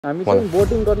हामी चाहिँ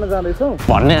बोटिङ गर्न जाँदैछौँ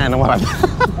भन्ने आएन मलाई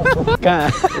कहाँ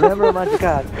राम्रो मान्छे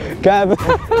कहाँ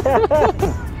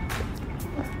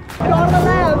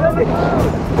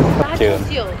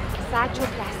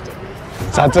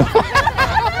साँचो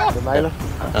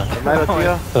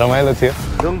रमाइलो थियो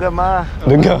डुङ्गामा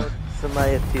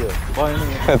थियो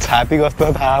छाती कस्तो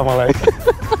थाहा मलाई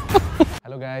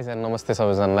हेलो गाइज एन्ड नमस्ते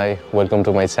सबैजनालाई welcome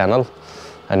to my channel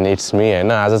and it's me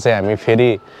होइन आज चाहिँ हामी फेरि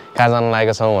कहाँ जान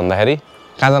लागेका छौँ भन्दाखेरि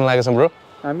कहाँ जान लागेको छौँ ब्रो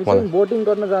हामी चाहिँ बोटिङ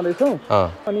गर्न जाँदैछौँ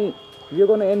अनि यो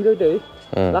गर्न एन्जोय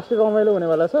है लास्ट रमाइलो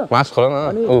हुनेवाला छ मास्क खोल न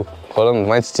खोल न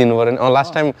मान्छे चिन्नु पऱ्यो नि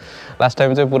लास्ट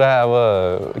टाइम चाहिँ पुरा अब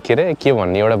के अरे के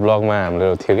भन्ने एउटा ब्लगमा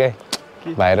हाम्रो थियो क्या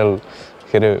भाइरल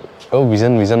के अरे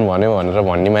भिजन भन्यो भनेर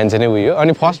भन्ने मान्छे नै उयो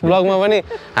अनि फर्स्ट ब्लगमा पनि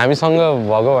हामीसँग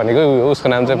भएको भनेको उसको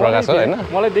नाम चाहिँ प्रकाश हो होइन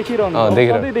मलाई देखिरहनु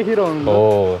हो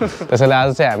त्यसैले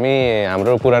आज चाहिँ हामी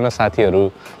हाम्रो पुरानो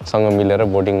साथीहरूसँग मिलेर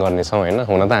बोटिङ गर्नेछौँ होइन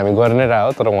हुन त हामी गरि नै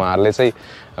रह्यो तर उहाँहरूले चाहिँ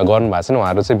गर्नुभएको छैन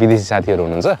उहाँहरू चाहिँ विदेशी साथीहरू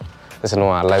हुनुहुन्छ त्यसैले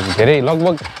उहाँहरूलाई धेरै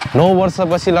लगभग 9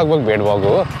 वर्षपछि लगभग भेट भएको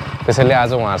हो त्यसैले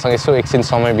आज उहाँहरूसँग यसो एकछिन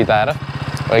समय बिताएर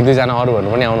एक दुईजना अरूहरू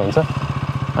पनि आउनुहुन्छ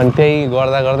अनि त्यही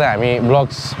गर्दा गर्दै हामी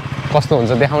ब्लग्स कस्तो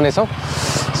हुन्छ देखाउनेछौँ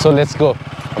सो लेट्स गो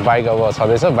बाइक अब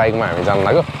छँदैछ बाइकमा हामी जानु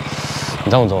लाग्यो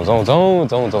जाउँ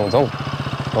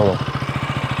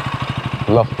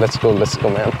ल लेट्स गो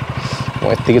म्याम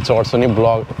म यत्तिकै चढ्छु नि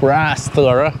ब्लग पुरा यस्तो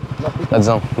गरेर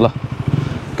जाउँ ल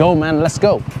गो म्यान लेट्स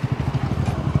गो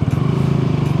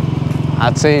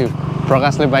आज चाहिँ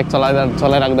प्रकाशले बाइक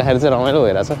चलाइराख्दाखेरि चाहिँ रमाइलो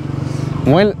भइरहेछ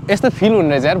मैले यस्तो फिल हुने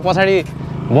रहेछ यार पछाडि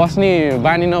बस्ने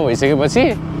बानी नभइसकेपछि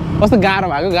कस्तो गाह्रो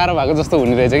भएको जस्तो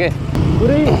हुने रहेछ कि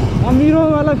पुरै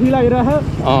अमिरोवाला फिल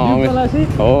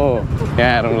आइरहेछ हो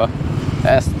यहाँ हेरौँ ल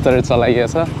यस्तो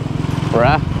चलाइएछ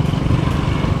पुरा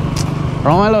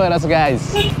रमाइलो भइरहेछ गाइस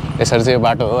यसरी चाहिँ यो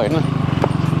बाटो हो होइन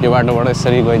यो बाटोबाट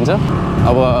यसरी गइन्छ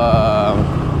अब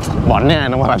भन्ने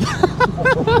आएन मलाई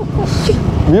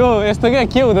यो यस्तो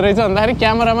के हुँदो रहेछ भन्दाखेरि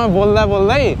क्यामेरामा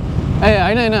बोल्दै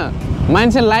होइन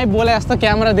मान्छे लाइभ बोले जस्तो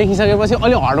क्यामेरा देखिसकेपछि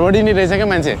अलि हडबडिने रहेछ क्या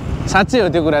मान्छे साँच्चै हो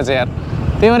त्यो कुरा चाहिँ यार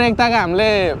त्यही भएर एकताको हामीले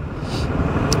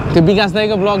त्यो विकास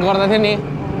दाईको ब्लग गर्दा थियो नि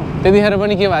त्यतिखेर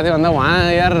पनि के भएको थियो भन्दा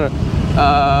उहाँ यार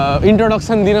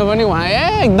इन्ट्रोडक्सन दिन पनि उहाँ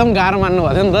एकदम गाह्रो मान्नु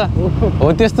भएको थियो नि त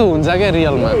हो त्यस्तो हुन्छ क्या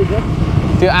रियलमा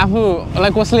त्यो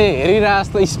आफूलाई कसले हेरिरहेको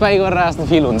जस्तो स्पाई गरेर जस्तो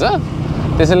फिल हुन्छ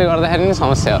त्यसैले गर्दाखेरि नि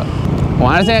समस्या हो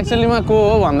उहाँहरू चाहिँ एक्चुअलीमा को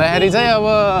हो भन्दाखेरि चाहिँ अब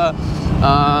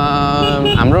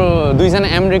हाम्रो दुईजना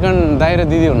अमेरिकन दाइ र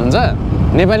दिदी हुनुहुन्छ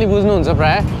नेपाली बुझ्नुहुन्छ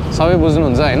प्रायः सबै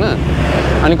बुझ्नुहुन्छ होइन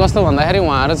अनि कस्तो भन्दाखेरि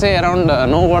उहाँहरू चाहिँ एराउन्ड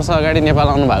 9 वर्ष अगाडि नेपाल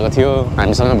आउनुभएको थियो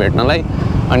हामीसँग भेट्नलाई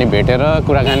अनि भेटेर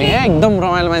कुराकानी एकदम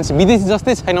रमाइलो मान्छे विदेशी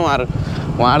जस्तै छैन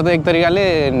उहाँहरू त एक तरिकाले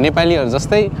नेपालीहरू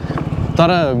जस्तै तर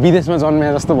विदेशमा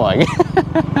जन्मे जस्तो भयो कि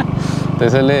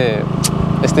त्यसैले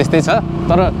यस्तै छ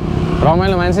तर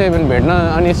रमाइलो मान्छे पनि भेट्न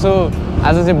अनि यसो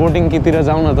आज चाहिँ बोटिङतिर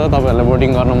जाउँ न त तपाईँहरूलाई बोटिङ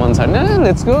गर्न मन छ भने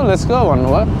लेट्स गो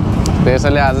भन्नुभयो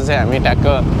त्यसैले आज चाहिँ हामी ट्याक्क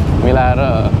मिलाएर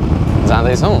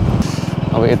जाँदैछौँ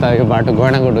अब यता यो बाटो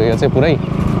गैँडाकोट हो यो चाहिँ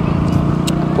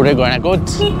पुरै गैँडाकोट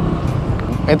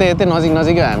यतै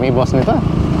नजिकै हामी बस्ने त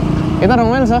यता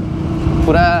रमाइलो छ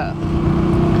पुरा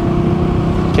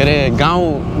के अरे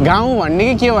गाउँ भन्ने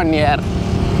कि के भन्ने यार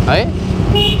है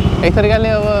एक तरिकाले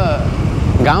अब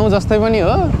गाउँ जस्तै पनि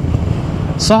हो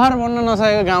सहर बन्न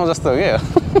नसकेको गाउँ जस्तो हो क्या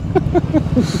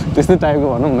त्यस्तै टाइपको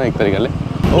भनौँ न एक तरिकाले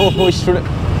ओहो स्टुडेन्ट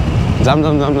जाम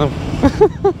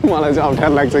मलाई चाहिँ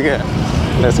अप्ठ्यारो लाग्छ क्या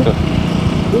त्यसको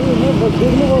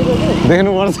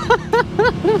देख्नुपर्छ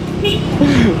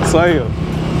सही हो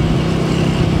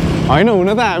होइन हुन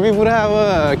त हामी पुरा अब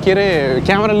के अरे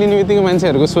क्यामेरा लिने बित्तिकै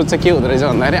मान्छेहरूको सोच चाहिँ के हुँदो रहेछ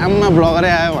भन्दाखेरि आम्मा ब्लगरै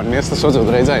आयो भन्ने जस्तो सोच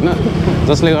हुँदो रहेछ होइन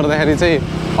जसले गर्दाखेरि चाहिँ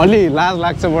अलि लाज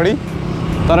लाग्छ बढी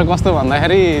तर कस्तो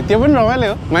भन्दाखेरि त्यो पनि रमाइलो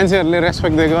हो मान्छेहरूले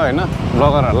रेस्पेक्ट दिएको होइन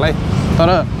ब्लगरहरूलाई तर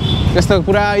यस्तो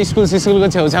पुरा स्कुलको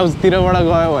छेउछाउतिरबाट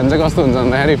गयो भने चाहिँ कस्तो हुन्छ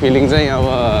भन्दाखेरि फिलिङ चाहिँ अब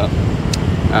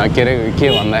के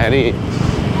भन्दाखेरि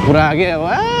पुरा के अब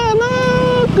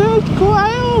को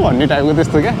आयो भन्ने टाइपको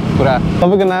त्यस्तो क्या पुरा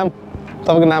तपाईँको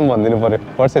नाम भनिदिनु पऱ्यो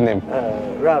पर्छ नेम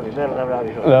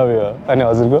रवि हो अनि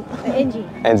हजुरको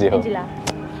एन्जी हो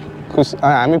खुस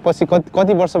हामी पछि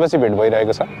कति वर्षपछि भेट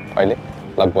भइरहेको छ अहिले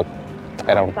लगभग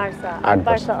एराउन्ड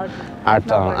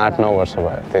 8-9 वर्ष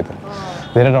भयो त्यही त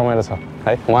धेरै रमाइलो छ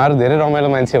है उहाँहरू धेरै रमाइलो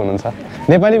मान्छे हुनुहुन्छ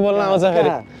नेपाली बोल्न आउँछ फेरि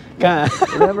कहाँ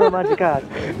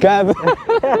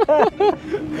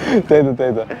त्यही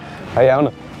त है आउन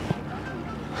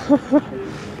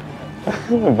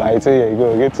भाइ चाहिँ यहीँको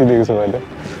हो कि चिनेको छु मैले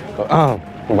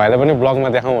भाइलाई पनि ब्लगमा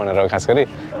देखाउँ भनेर खास गरी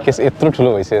केस यत्रो ठुलो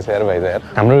भइसकेको छ यार भाइ त यार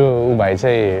हाम्रो भाइ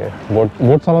चाहिँ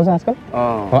बोट चलाउँछ आजकल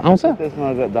आउँछ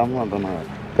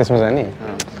त्यसमा जाने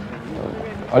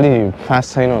अलि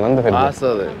फास्ट छैन होला नि त फेरि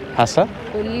फास्ट छ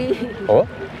हो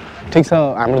ठिक छ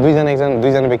हाम्रो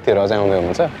दुईजना व्यक्तिहरू अझै आउँदै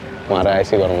हुनुहुन्छ उहाँहरू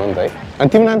आइसी गरौँ न नि त है अनि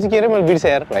तिम्रो नाम चाहिँ के अरे मैले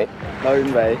बिर्सेँ यार भाइ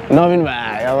नवीन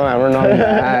भाइ अब हाम्रो नवीन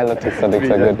भाइ ल ठिक छ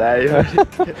गुड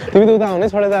तिमी त उता आउनै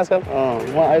छोडेको आजकल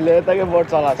म अहिले यताकै बोट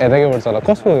चला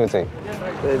कसको हो यो चाहिँ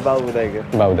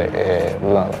बाबुदाई ए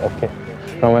ल ओके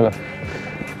रमाइलो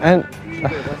and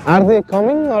are they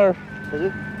coming or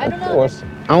I don't know.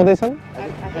 आउँदैछन्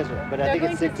They're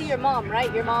going to see your mom,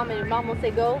 right? Your mom and your mom will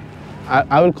say go.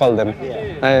 I will call them.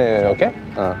 A okay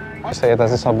यस्तो यता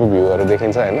चाहिँ सबै भ्यूहरू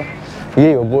देखिन्छ होइन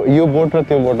यही हो यो बोट र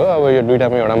त्यो बोट हो अब यो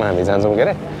दुइटामा एउटामा हामी जान्छौँ के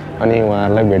अरे अनि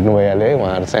उहाँहरूलाई भेट्नु भइहाल्यो है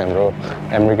उहाँहरू चाहिँ हाम्रो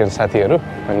अमेरिकन साथीहरू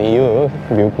अनि यो हो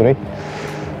भ्यू पुरै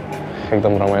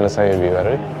एकदम रमाइलो छ यो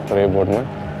भ्यूहरू र यो बोटमा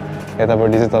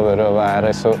यतापट्टि चाहिँ तपाईँहरू अब आएर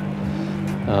यसो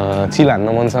चिल हान्न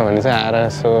मन छ भने चाहिँ आएर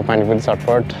यसो पानीपुरी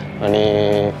चटपट अनि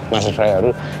मासु फ्राईहरू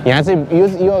यहाँ चाहिँ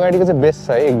यो अगाडिको चाहिँ बेस्ट छ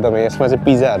है एकदमै यसमा चाहिँ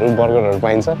पिज्जाहरू बर्गरहरू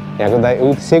पाइन्छ यहाँको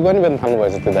दाइ सेगो पनि थाल्नु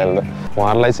भएछ त्यो दाइले त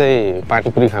उहाँहरूलाई चाहिँ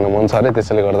पानीपुरी खानु मन छ अरे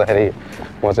त्यसैले गर्दाखेरि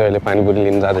म चाहिँ अहिले पानीपुरी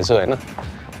लिन जाँदैछु होइन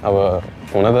अब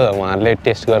हुन त उहाँहरूले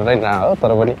टेस्ट गरेरै हो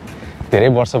तर पनि धेरै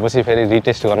वर्षपछि फेरि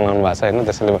रिटेस्ट गर्न आउनु भएको छ होइन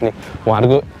त्यसैले पनि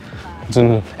उहाँहरूको जुन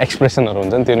एक्सप्रेसनहरू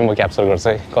हुन्छ नि त्यो नि म क्याप्चर गर्छु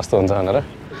है कस्तो हुन्छ भनेर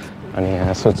अनि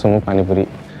यहाँ सोध्छु म पानीपुरी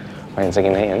पाइन्छ कि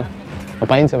नै होइन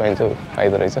पाइन्छ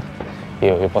पाइँदो रहेछ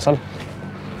यो पसल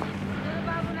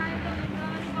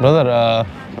ब्रदर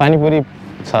पानीपुरी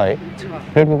छ है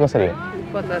प्लेटको कसरी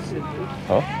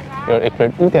हो यो एक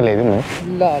प्लेट त्यहाँ ल्याइदिउँ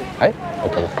न है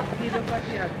ओके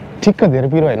ठिक्क धेरै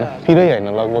पिरो होइन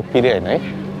लगभग पिरै होइन है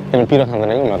किनभने पिरो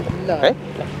खाँदैन कि उनीहरूले है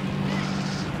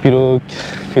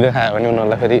पिरो खायो भने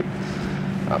उनीहरूलाई फेरि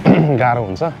गाह्रो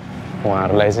हुन्छ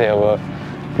उहाँहरूलाई चाहिँ अब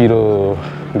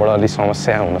पिरोबाट अलिक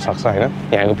समस्या हुनसक्छ होइन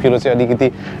यहाँको पिरो चाहिँ अलिकति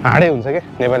हार्डै हुन्छ क्या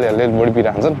नेपालीहरूले बढी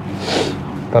पिरो खान्छन्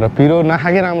तर पिरो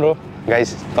नखाएकै राम्रो गाइस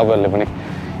तपाईँहरूले पनि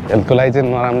हेल्थको लागि चाहिँ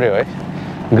नराम्रै हो है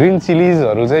ग्रिन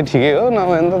चिलिजहरू चाहिँ ठिकै हो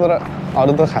नभए त तर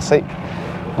अरू त खासै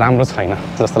राम्रो छैन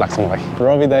जस्तो लाग्छ मलाई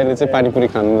रवि दाइले चाहिँ पानीपुरी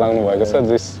खानु लाग्नु भएको छ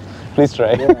please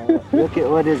try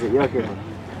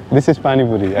This is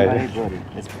panipuri.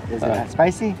 Is it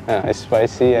spicy? It's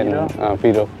spicy and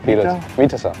piro.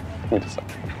 Meat sa. Is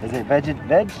it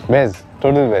veg? Veg,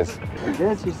 total veg.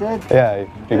 This you said? Yeah,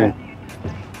 you can.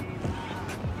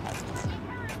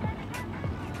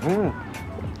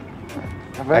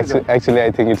 Actually,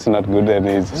 I think it's not good and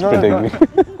he's pretending.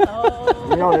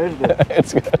 No, it is good.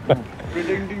 It's good.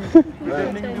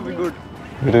 Pretending to be good.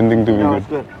 Pretending to be No,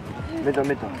 good. it's good.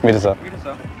 Mito. Meat sa.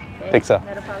 ठिक छ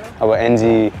अब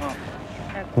NG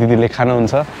दिदीले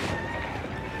खानुहुन्छ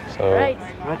so Right.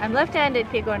 I'm left-handed.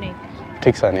 के गर्ने?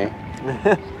 ठिक छ नि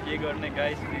के गर्ने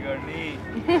guys? के गर्ने,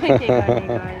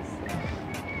 guys?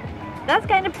 That's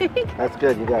kind of big. That's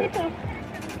good. You got it.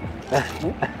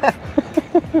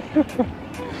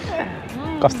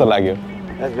 कस्तो लाग्यो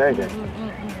That's very good.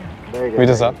 Very good.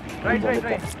 मिठो छ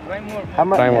Try more. How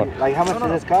much? Try more. Like how much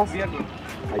does this cost? We are good.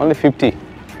 only 50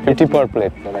 per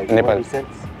plate So like Nepal 40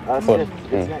 cents. Oh, that's For- good.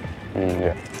 That's good.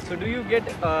 yeah So do you get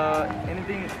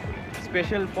anything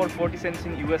special for 40 cents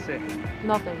in USA?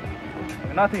 Nothing.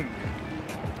 Nothing.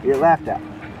 You're laughed at.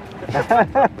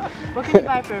 What can you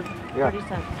buy for 40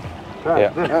 cents? Try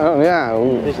it. Good. yeah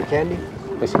There's your candy.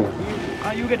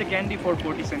 You get a candy for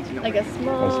 40 cents in a Like a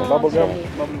small Bubble gum.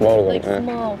 candy. Like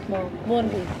small. One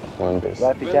piece. one piece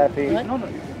Laffy Taffy. What? No.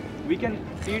 We can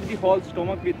feed the whole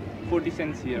stomach with 40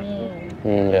 cents here.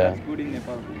 yeah That's good in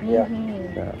Nepal. Yeah.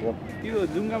 यो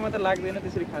जुङ्गामा त लाग्दैन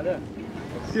त्यसरी खाँदा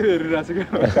त्यो हेरिरहेको छु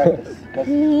Practice.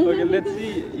 Okay, let's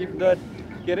see if that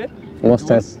के अरे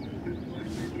mustache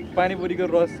पानीपुरीको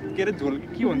रस के अरे झोल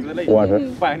के भन्छ त्यसलाई Water.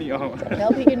 पानी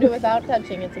Nope, you can do it without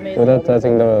touching. It's amazing. without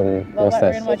touching the Well, we're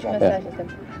mustache gonna watch your yeah.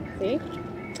 mustaches. See?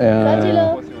 Sajilo.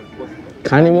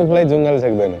 खाने मुखलाई जुङ्गाले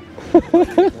सक्दैन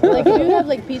Like if you have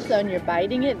like pizza and you're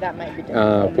biting it, that might be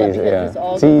different. But piece because it's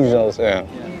all cheese good, also yeah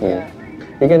yeah.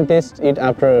 you can taste it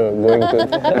after going to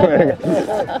America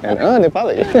and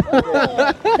Nepali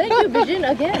Thank you, Vision,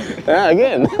 again. yeah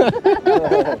again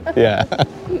yeah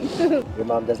Your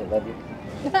mom doesn't love you.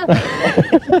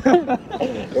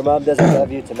 Your mom doesn't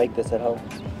love you to make this at home.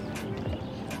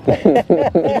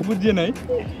 बुझ्येन है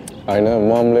होइन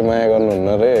ममले माया गर्नुहुन्न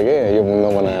रे के यो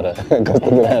नबनाएर कस्तो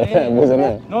कुरा बुझेन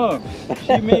No,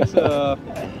 she makes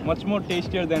much more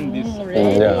tastier than this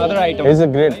Really? other items.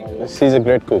 she's a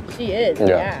great cook She is, Yeah.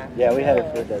 yeah. Yeah, we had it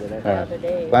for the other night. The other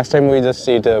day. last time we just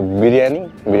eat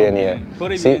biryani yeah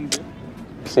Kore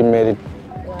she made it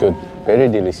good very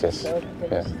delicious So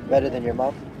yeah Better than your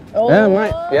mom?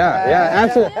 Yeah,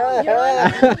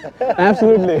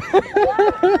 absolutely. I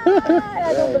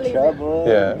don't believe it. Trouble.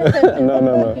 Yeah. No.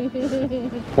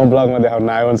 My blog ma dekhau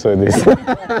I won't show this.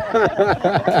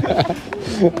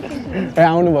 ए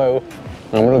आउनु भयो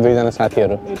हाम्रो दुईजना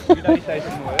साथीहरु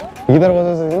guitar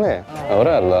बजाउँछ तिमीले हो र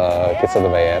ल के छ त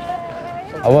भाइ यार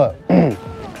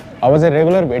अब चाहिँ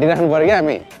रेगुलर भेटिराख्नु पर्यो के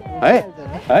हामी है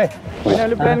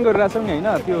हामीले प्लान गरिरहेछौ नि हैन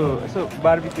त्यो यसो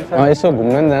बारबिक्यु यसो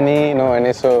घुम्न जाने नभने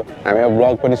यसो हामी अब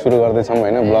ब्लग पनि सुरु गर्दै छौं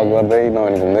हैन ब्लग गर्दै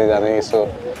नभने घुम्दै जाने यसो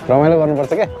रमाइलो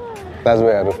गर्नुपर्छ के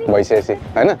दाजुभाइहरु भइसकेपछि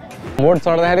हैन मोड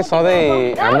चढ्दाखेरि सधैँ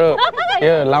हाम्रो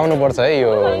यो लाउनु पर्छ है यो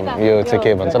चाहिँ के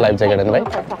भन्छ लाइफ ज्याकेट हैन भाइ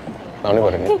लाउनै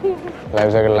पर्यो नि लाइफ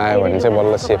ज्याकेट लगायो भने चाहिँ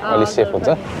बल्ल अलि सेफ हुन्छ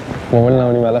म पनि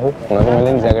लाउने वाला हो हुन त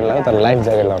मैले नि ज्याकेट लगाएँ तर लाइफ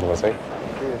ज्याकेट लाउनुपर्छ है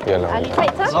यो लाउनु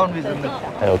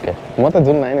ओके म त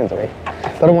जुन लाएँ नि त भाइ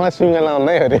तर मलाई स्विमिङ लाउनु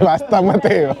नै हो रे वास्तवमा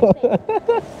त्यही हो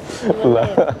ल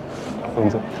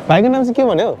हुन्छ भाइको नाम चाहिँ के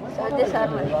भन्यो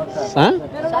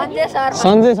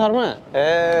सञ्जय शर्मा ए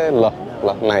ल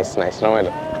नाइस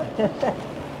रमाइलो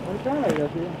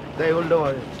उल्टो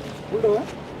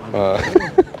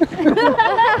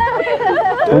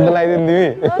लगाइदिनु तिमी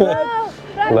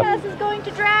Prakash is going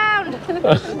to drown.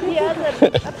 Yes,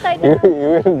 upside down. You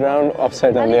will drown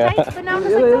upside down. Yeah.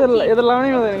 यता लाउनै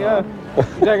हुँदैन क्या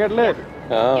ज्याकेटले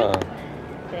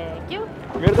Thank you.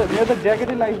 मेरो त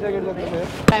ज्याकेटै लाइफ ज्याकेट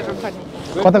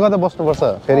जस्तो छ कता बस्नुपर्छ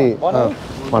फेरि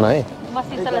भन है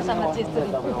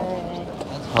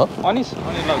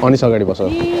अनिस अगाडि बस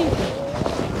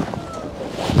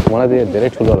मलाई त धेरै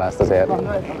ठुलो लाग्छ यार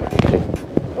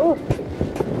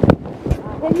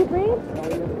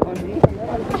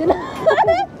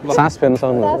सास फेर्न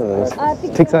सक्नुहुन्छ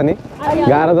ठिक छ नि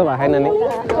गाह्रो त भएन नि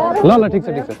ल ठिक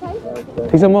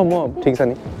छ म ठिक छ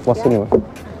नि बस्छु नि म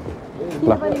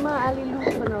ल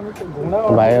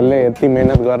भाइहरूले यति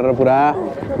मेहनत गरेर पुरा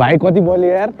भाइ कति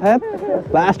बलियो यार थ्याट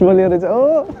लास्ट बलियो रहेछ ओ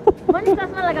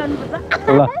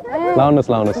ल लाउनुहोस्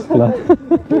ल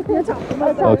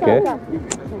ओके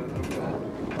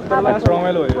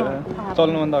रमाइलो भयो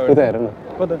चल्नुभन्दा अगाडि उता हेर न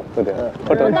फोटो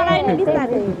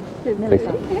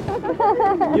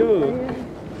यो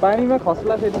पानीमा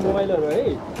खस्ला फेरि मोबाइलहरु है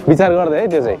विचार गर्दै है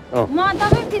त्यो चाहिँ म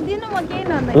तपाईँ दिदिनु म केही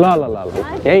भन्दैन ल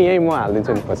यही म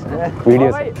हाल्दिन्छु नि पछि भिडियो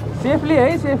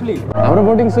सेफली हाम्रो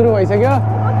बोटिङ सुरु भइसक्यो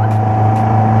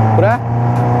पुरा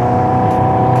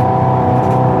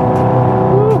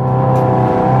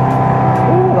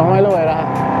रमाइलो भएर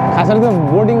खासरी त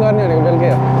बोटिङ गर्ने भनेको बेलुकै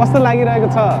हो कस्तो लागिरहेको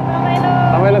छ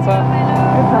रमाइलो छ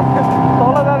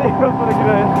तल जाँदै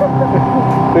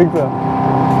ठिक छ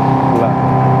ल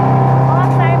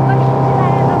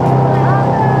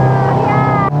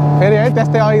फेरि है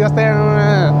त्यस्तै अघि जस्तै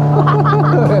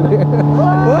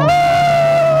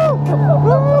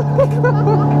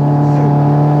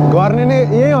गर्ने नै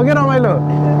यही हो कि रमाइलो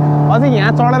अझै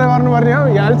यहाँ चढेर गर्नुपर्ने हो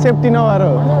यहाँ सेफ्टी नभएर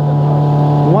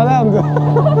मजा हुन्छ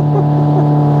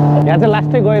यहाँ चाहिँ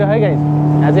लास्टै गहिरो है गाइस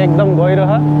यहाँ चाहिँ एकदम गहिरो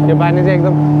छ यो पानी चाहिँ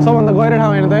एकदम सबभन्दा गहिरो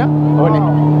ठाउँ होइन त यो हो नि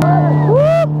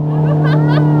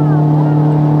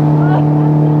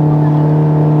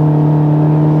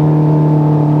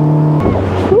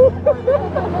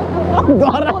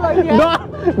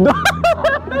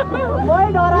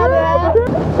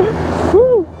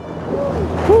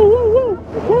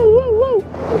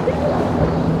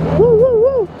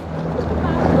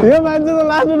यो मान्छे त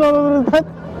लास्टमा नरोज्नु त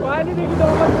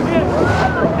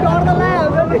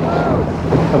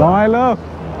रमाइलो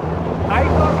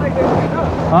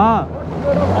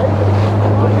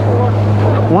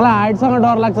मलाई हाइटसँग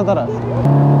डर लाग्छ तर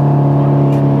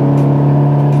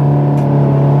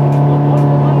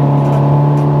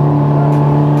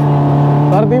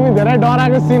तिमी धेरै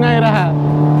डराएको सिन आइरह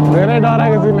धेरै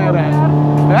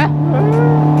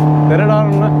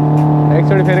डराउनु न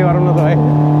एकचोटि फेरि गरौँ न त भाइ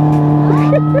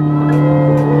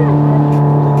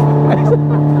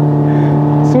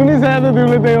सुनिसक्यो त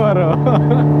तिमीले त्यही भएर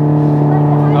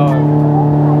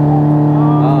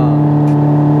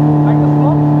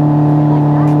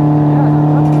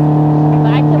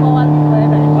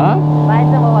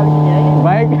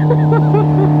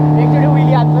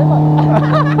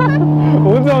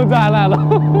हुन्छ हाला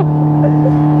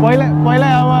पहिला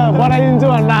अब बनाइदिन्छु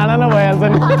भनेर हाला न भइहाल्छ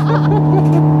नि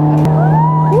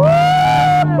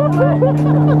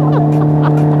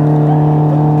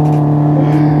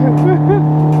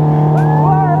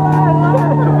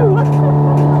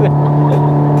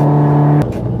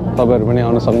तपाईँहरू पनि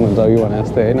आउन सक्नुहुन्छ अघि भने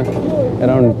जस्तै होइन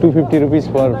अराउन्ड 250 रुपिस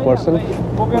पर पर्सन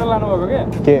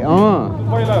के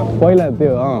पहिला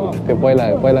त्यो पहिला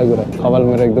कुरा खबाल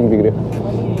मेरो एकदम बिग्रियो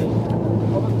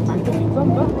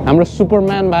हाम्रो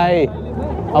सुपरम्यान भाइ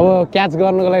अब क्याच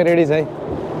गर्नको लागि रेडी छ है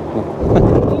ओ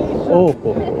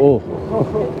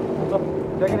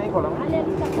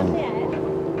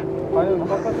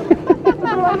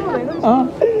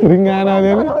रिङ्गान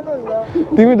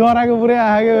तिमी डराएको पुरै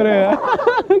आएको रे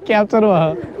क्याप्चर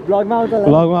भयो ब्लगमा आउँछ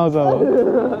ब्लगमा आउँछ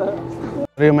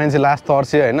अब यो मान्छे लास्ट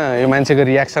तर्स्यो होइन यो मान्छेको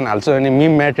रियाक्सन हाल्छु अनि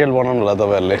मिम मेटेरियल बनाउनु होला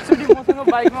तपाईँहरूले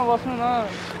बाइकमा बस्नु न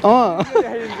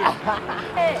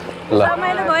ल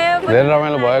धेरै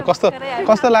रमाइलो भयो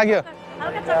कस्तो लाग्यो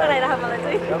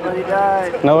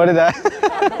नबडी दा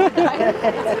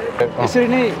यसरी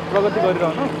नै प्रगति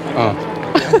गरिरहनु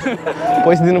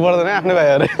पैसा दिनु पर्दैन आफ्नै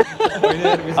भाइहरू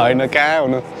होइन कहाँ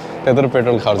हुनु त्यत्रो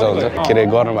पेट्रोल खर्च हुन्छ के अरे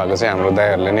गर्नुभएको चाहिँ हाम्रो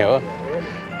दाइहरूले नै हो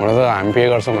हुन त हामी पे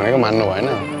गर्छौँ भनेको मान्नु भएन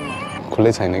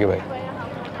खुल्लै छैन कि भाइ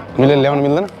ल्याउनु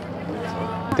मिल्दैन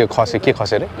त्यो खसे के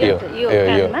खस्यो अरे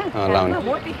यो लाउने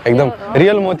एकदम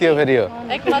रियल मोती हो फेरि यो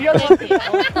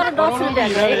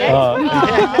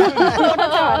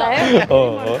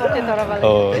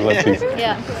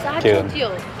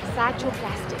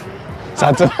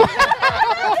साँचो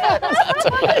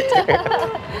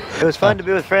It was fun to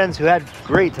be with friends who had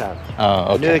great time.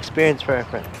 okay. New experience for our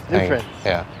friends. New friends.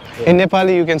 Yeah. In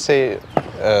Nepali, you can say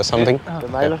something.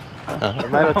 Ramailo.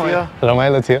 Ramailo tio.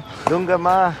 Ramailo थियो. Dunga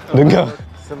ma. Dunga.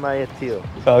 Samaya tio.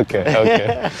 Okay.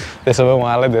 त्यसो भए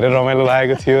उहाँलाई धेरै रमाइलो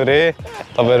लागेको थियो रे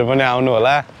तपाईहरु पनि आउनु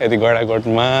होला यदि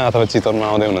गडाकोटमा अथवा चितवनमा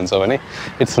आउँदै हुनुहुन्छ भने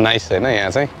इट्स नाइस हैन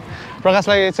यहाँ चाहिँ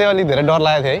प्रकाशलाई चाहिँ अलि धेरै डर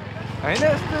लागेको थियो है हैन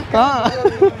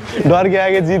डर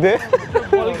गएको जिते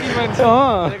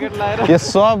यो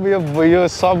सब यो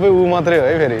सबै उ मात्रै हो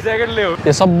है फेरि ज्याकेट ल्याउ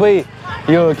यो सबै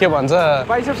यो के भन्छ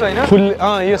बाइसेप्स हैन फुल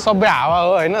यो सबै हावा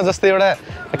हो हैन जस्तै एउटा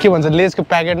के भन्छ लेजको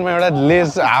प्याकेटमा एउटा लेज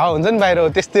हावा हुन्छ नि बाहिर हो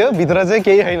त्यस्तै हो भित्र चाहिँ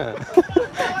केही हैन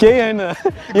केही हैन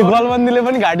यो गलबन्दीले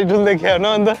पनि घाँटी ठुल देख्यो न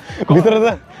अन्त भित्र त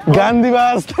गान्धीबा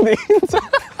जस्तो देखिन्छ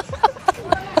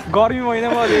गर्मी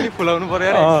महिनामा अलिअलि फुलाउनु पर्यो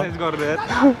यार एक्सरसाइज गर्नु यार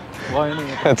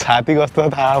भएन छाती कस्तो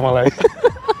थाहा मलाई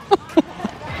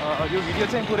यो भिडियो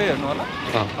चाहिँ पुरै हेर्नु होला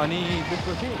अनि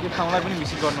त्यसपछि यो ठाउँलाई पनि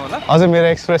भिजिट गर्नु होला अझ मेरो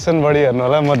एक्सप्रेसन बढी हेर्नु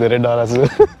होला म धेरै डराछु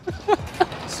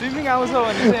स्विमिङ आउँछ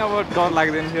भने चाहिँ अब डर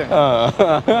लाग्दैन थियो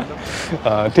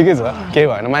ठिकै छ केही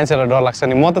भएन मान्छेलाई डर लाग्छ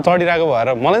नि म त चढिरहेको भएर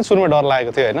मलाई सुरुमा डर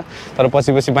लागेको थियो होइन तर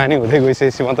पछि बानी हुँदै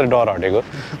गइसकेपछि मात्रै डर हटेको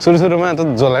सुरुमा त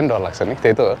जसलाई पनि डर लाग्छ नि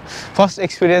त्यही त हो फर्स्ट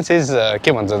एक्सपिरियन्स इज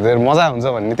के भन्छ धेरै मजा हुन्छ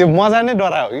भन्ने त्यो मजा नै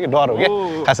डर हो क्या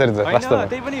खासरी त वास्तवमा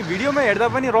त्यही पनि भिडियोमा हेर्दा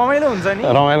पनि रमाइलो हुन्छ नि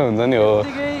रमाइलो हुन्छ नि हो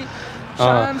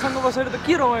शानसँग बसेर त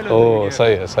के रमाइलो हो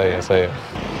सही हो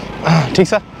ठिक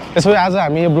छ त्यसो भए आज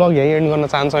हामी यो ब्लग यहीँ एन्ड गर्न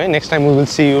चाहन्छौँ है next time we will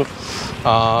see you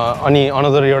अनि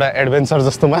अनदर एउटा एडभेन्चर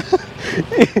जस्तोमा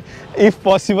इफ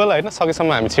पोसिबल होइन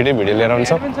सकेसम्म हामी छिटै भिडियो लिएर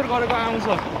आउँछौँ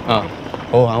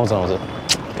आउँछ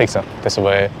ठिक छ त्यसो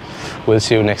भए will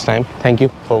see you next time thank you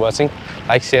for watching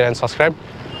like share and subscribe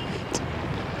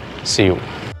see you